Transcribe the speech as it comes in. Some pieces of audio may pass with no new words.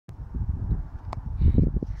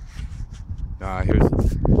Here's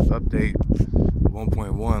update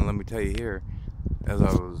 1.1. Let me tell you here, as I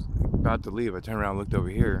was about to leave, I turned around and looked over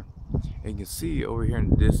here, and you can see over here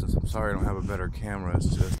in the distance, I'm sorry I don't have a better camera,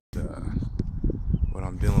 it's just what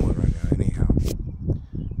I'm dealing with right now. Anyhow,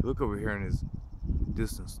 look over here in this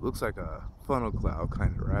distance, looks like a funnel cloud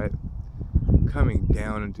kind of, right? Coming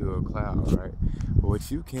down into a cloud, right? But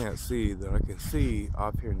what you can't see, that I can see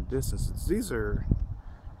off here in the distance, is these are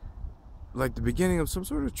like the beginning of some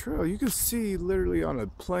sort of trail. You can see literally on a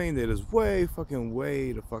plane that is way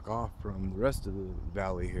the fuck off from the rest of the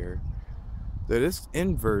valley here, that it's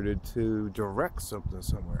inverted to direct something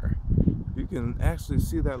somewhere. You can actually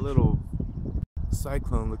see that little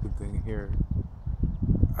cyclone looking thing here.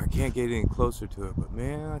 I can't get any closer to it, but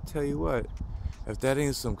man, I tell you what, if that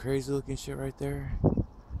ain't some crazy looking shit right there,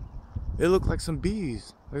 it looked like some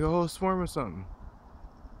bees, like a whole swarm or something.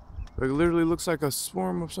 Like, it literally looks like a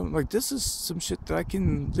swarm of something. Like, this is some shit that I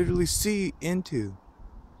can literally see into.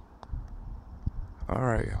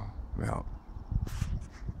 Alright, y'all. I'm out.